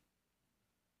abstain.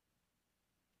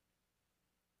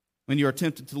 When you are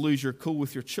tempted to lose your cool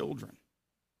with your children.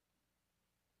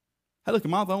 Hey, look,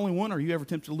 am I the only one, or are you ever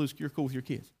tempted to lose your cool with your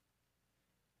kids?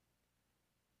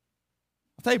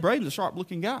 I'll tell you, Braden's a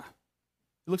sharp-looking guy.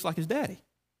 He looks like his daddy.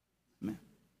 Man.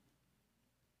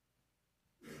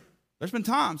 There's been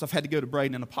times I've had to go to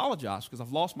Braden and apologize because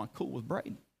I've lost my cool with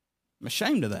Braden. I'm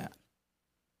ashamed of that.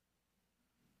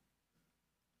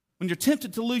 When you're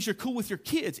tempted to lose your cool with your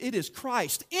kids, it is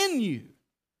Christ in you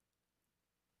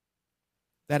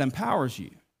that empowers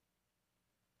you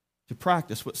to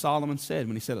practice what Solomon said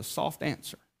when he said, a soft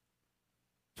answer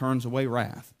turns away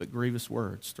wrath, but grievous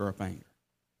words stir up anger.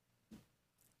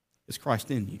 It's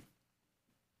Christ in you.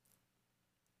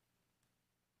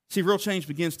 See, real change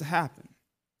begins to happen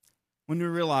when we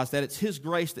realize that it's His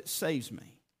grace that saves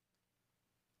me.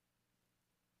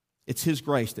 It's His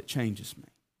grace that changes me.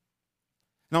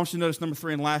 And I want you to notice number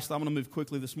 3 and last, I'm going to move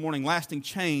quickly this morning. Lasting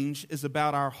change is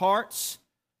about our hearts,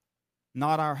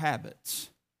 not our habits.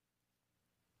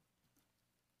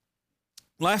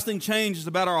 Lasting change is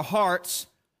about our hearts,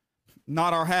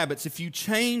 not our habits. If you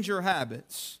change your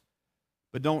habits,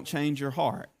 but don't change your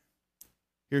heart,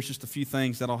 here's just a few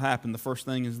things that'll happen. The first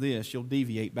thing is this: you'll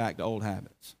deviate back to old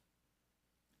habits.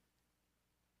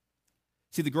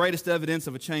 See, the greatest evidence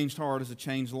of a changed heart is a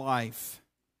changed life.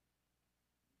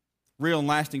 Real and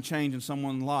lasting change in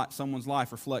someone's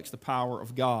life reflects the power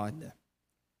of God.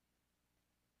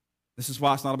 This is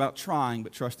why it's not about trying,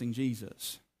 but trusting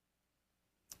Jesus.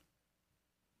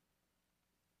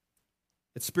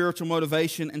 It's spiritual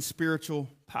motivation and spiritual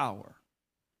power.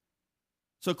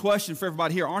 So, question for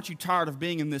everybody here: aren't you tired of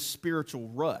being in this spiritual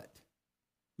rut?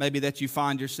 Maybe that you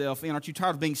find yourself in. Aren't you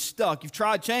tired of being stuck? You've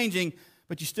tried changing,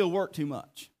 but you still work too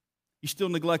much. You still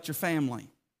neglect your family.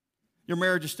 Your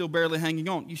marriage is still barely hanging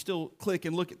on. You still click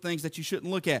and look at things that you shouldn't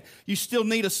look at. You still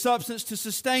need a substance to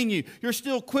sustain you. You're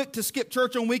still quick to skip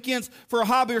church on weekends for a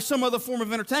hobby or some other form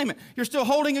of entertainment. You're still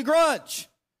holding a grudge.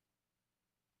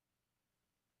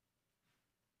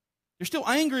 You're still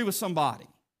angry with somebody.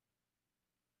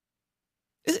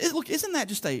 Look, isn't that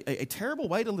just a terrible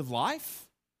way to live life?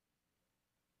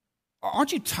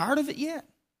 Aren't you tired of it yet?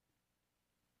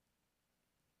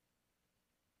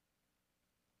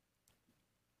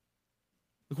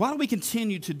 Look, why do we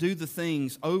continue to do the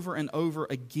things over and over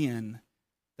again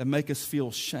that make us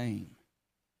feel shame?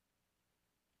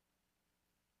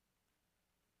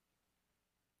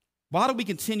 Why do we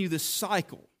continue this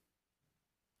cycle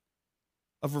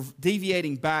of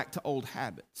deviating back to old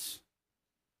habits?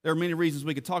 There are many reasons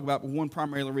we could talk about, but one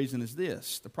primary reason is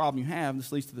this. The problem you have,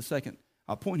 this leads to the second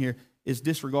point here, is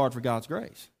disregard for God's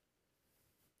grace.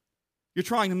 You're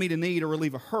trying to meet a need or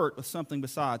relieve a hurt with something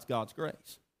besides God's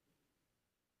grace.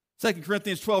 2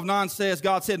 Corinthians 12:9 says,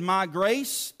 God said, my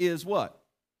grace is what?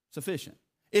 Sufficient.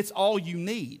 It's all you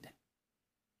need.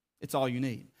 It's all you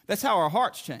need. That's how our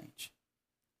hearts change.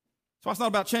 So it's not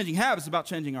about changing habits, it's about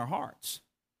changing our hearts.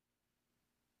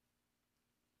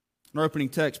 In our opening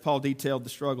text, Paul detailed the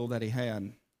struggle that he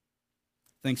had.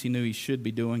 Things he knew he should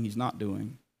be doing, he's not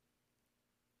doing.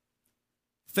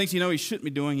 Things he knows he shouldn't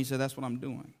be doing, he said, that's what I'm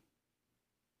doing.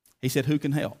 He said, who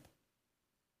can help?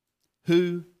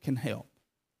 Who can help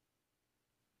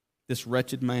this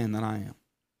wretched man that I am?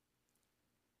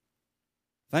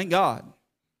 Thank God,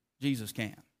 Jesus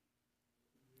can.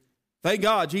 Thank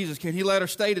God, Jesus can. He later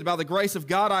stated, by the grace of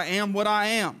God, I am what I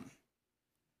am.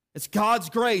 It's God's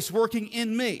grace working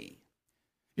in me.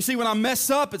 You see, when I mess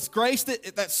up, it's grace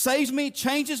that saves me,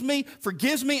 changes me,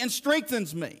 forgives me, and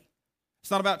strengthens me. It's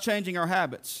not about changing our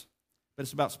habits, but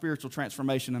it's about spiritual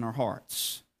transformation in our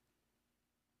hearts.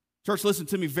 Church, listen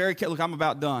to me very carefully. Look, I'm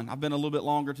about done. I've been a little bit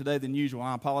longer today than usual.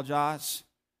 I apologize.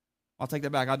 I'll take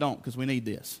that back. I don't, because we need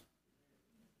this.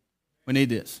 We need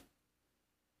this.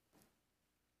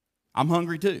 I'm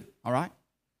hungry too, all right?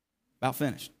 About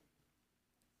finished.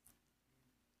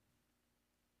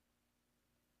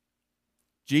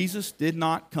 Jesus did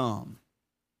not come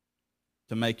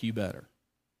to make you better.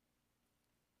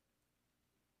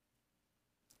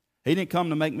 He didn't come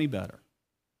to make me better.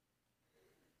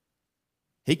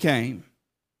 He came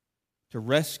to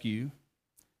rescue,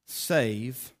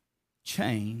 save,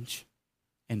 change,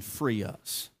 and free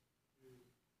us.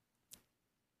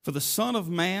 For the Son of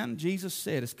Man, Jesus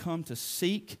said, has come to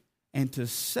seek and to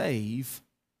save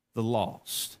the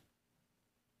lost.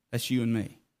 That's you and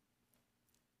me.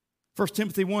 1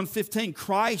 Timothy 1:15,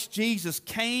 Christ Jesus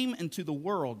came into the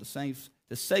world to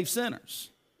save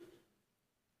sinners.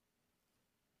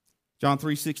 John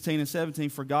 3:16 and 17,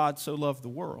 for God so loved the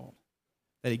world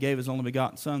that he gave his only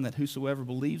begotten Son, that whosoever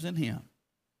believes in him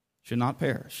should not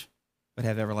perish, but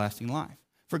have everlasting life.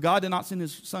 For God did not send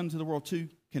his Son into the world to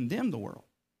condemn the world.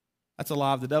 That's a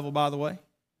lie of the devil, by the way.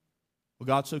 Will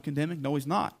God so condemn him? No, he's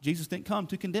not. Jesus didn't come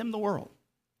to condemn the world,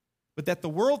 but that the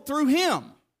world through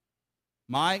him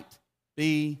might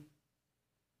be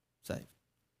saved.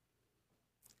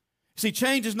 See,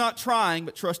 change is not trying,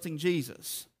 but trusting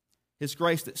Jesus. His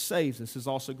grace that saves us is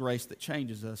also grace that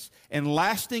changes us. And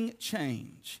lasting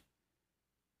change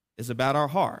is about our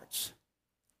hearts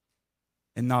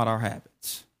and not our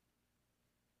habits.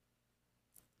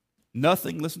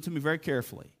 Nothing, listen to me very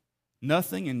carefully,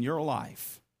 nothing in your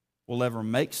life will ever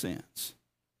make sense.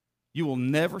 You will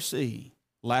never see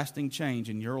lasting change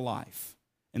in your life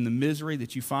and the misery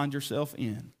that you find yourself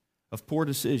in of poor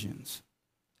decisions,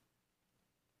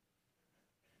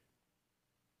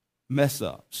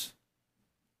 mess-ups.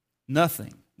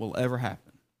 Nothing will ever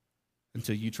happen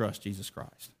until you trust Jesus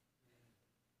Christ.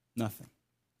 Nothing.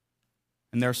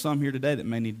 And there are some here today that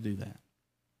may need to do that.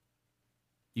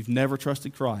 You've never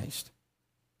trusted Christ.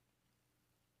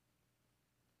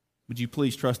 Would you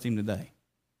please trust Him today?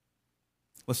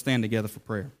 Let's stand together for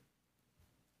prayer.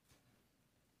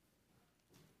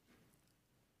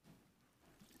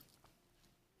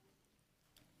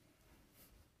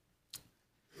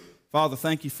 Father,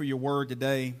 thank you for your word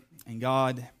today. And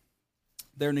God,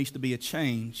 there needs to be a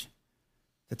change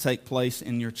to take place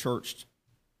in your church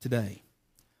today.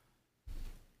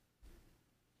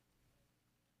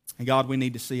 And God, we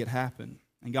need to see it happen.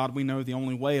 And God, we know the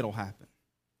only way it'll happen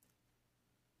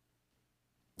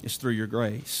is through your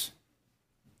grace,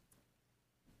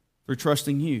 through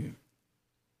trusting you.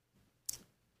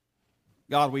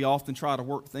 God, we often try to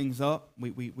work things up.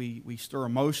 We stir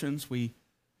emotions. We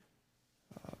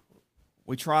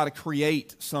try to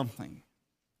create something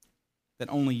that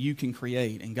only you can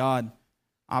create. And God,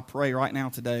 I pray right now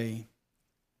today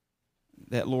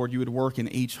that, Lord, you would work in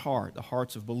each heart, the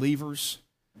hearts of believers,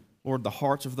 Lord, the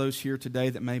hearts of those here today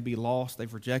that may be lost.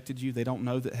 They've rejected you. They don't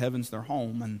know that heaven's their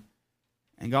home.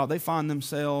 And God, they find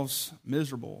themselves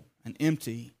miserable and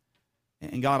empty.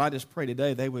 And God, I just pray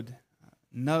today they would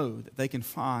know that they can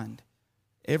find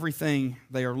everything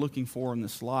they are looking for in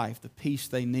this life, the peace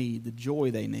they need, the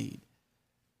joy they need,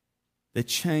 the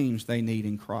change they need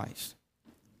in Christ.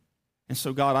 And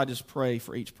so, God, I just pray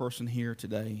for each person here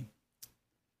today.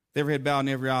 With every head bowed and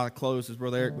every eye closed as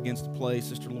Brother Eric begins to play,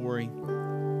 Sister Lori.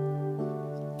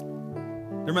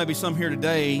 There may be some here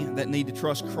today that need to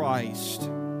trust Christ.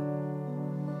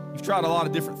 You've tried a lot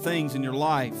of different things in your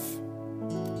life.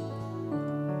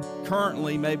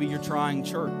 Currently, maybe you're trying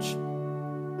church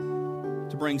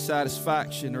to bring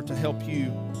satisfaction or to help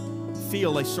you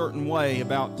feel a certain way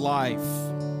about life,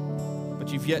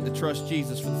 but you've yet to trust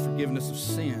Jesus for the forgiveness of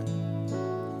sin.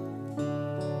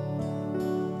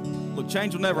 Look,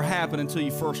 change will never happen until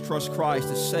you first trust Christ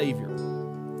as Savior.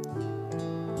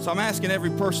 So I'm asking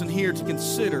every person here to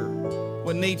consider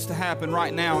what needs to happen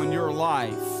right now in your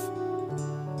life.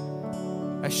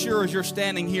 As sure as you're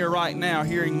standing here right now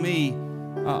hearing me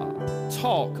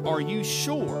talk, are you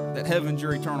sure that heaven's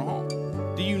your eternal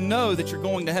home? Do you know that you're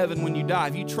going to heaven when you die?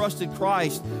 Have you trusted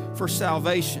Christ for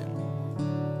salvation?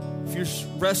 If you're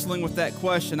wrestling with that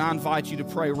question, I invite you to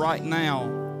pray right now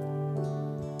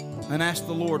and ask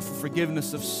the Lord for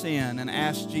forgiveness of sin and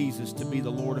ask Jesus to be the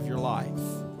Lord of your life.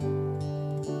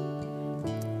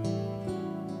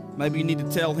 Maybe you need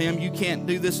to tell Him you can't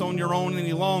do this on your own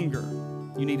any longer.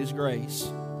 You need His grace,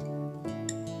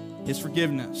 His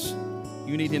forgiveness.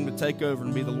 You need Him to take over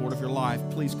and be the Lord of your life.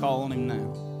 Please call on Him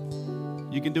now.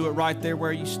 You can do it right there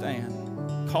where you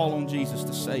stand. Call on Jesus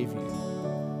to save you.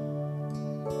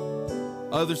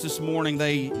 Others this morning,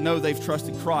 they know they've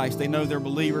trusted Christ. They know they're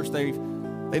believers. They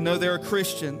know they're a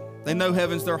Christian. They know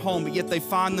heaven's their home, but yet they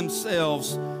find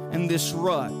themselves in this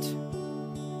rut.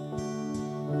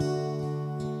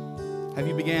 Have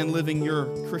you began living your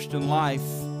Christian life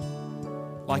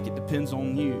like it depends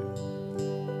on you?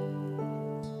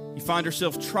 You find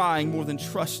yourself trying more than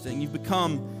trusting. You've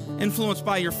become influenced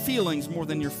by your feelings more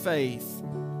than your faith.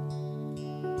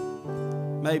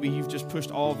 Maybe you've just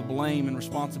pushed all the blame and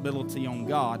responsibility on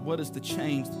God. What is the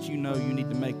change that you know you need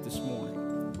to make this morning?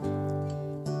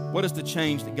 What is the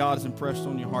change that God has impressed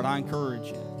on your heart? I encourage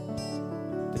you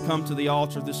to come to the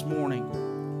altar this morning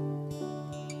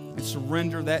and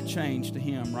surrender that change to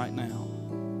Him right now.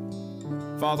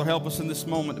 Father, help us in this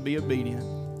moment to be obedient.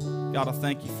 God, I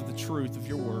thank you for the truth of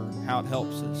your word, how it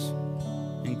helps us.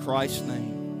 In Christ's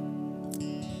name,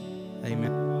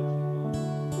 amen.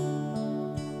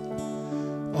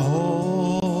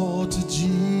 All to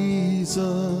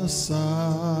Jesus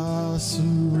I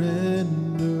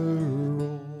surrender,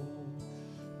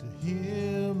 all to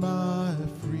Him I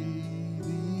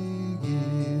freely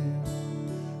give.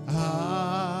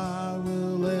 I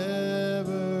will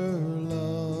ever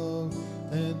love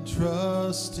and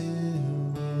trust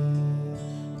Him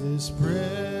in His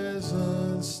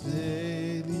presence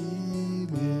daily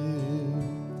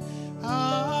live.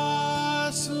 I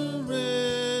surrender.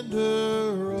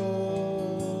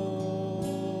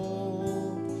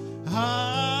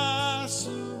 I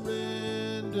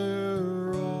surrender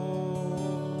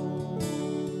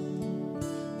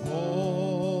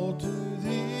all to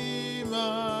Thee,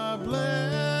 my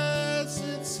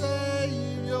blessed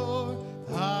Savior.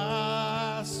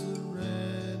 I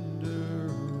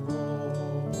surrender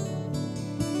all.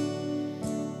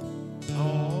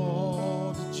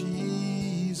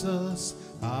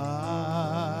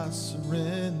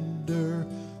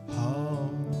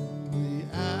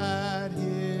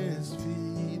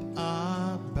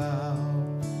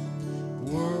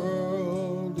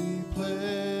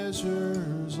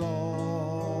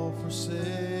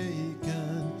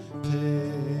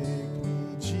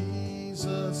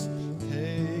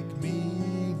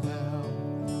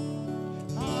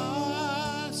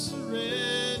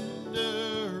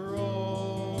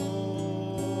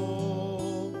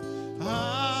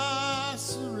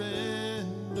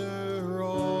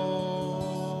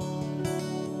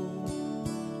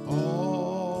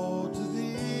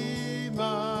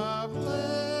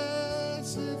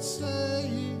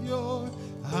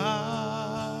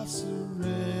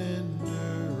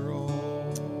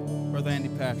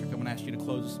 Randy Patrick, I'm going to ask you to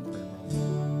close us in prayer,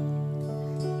 brother.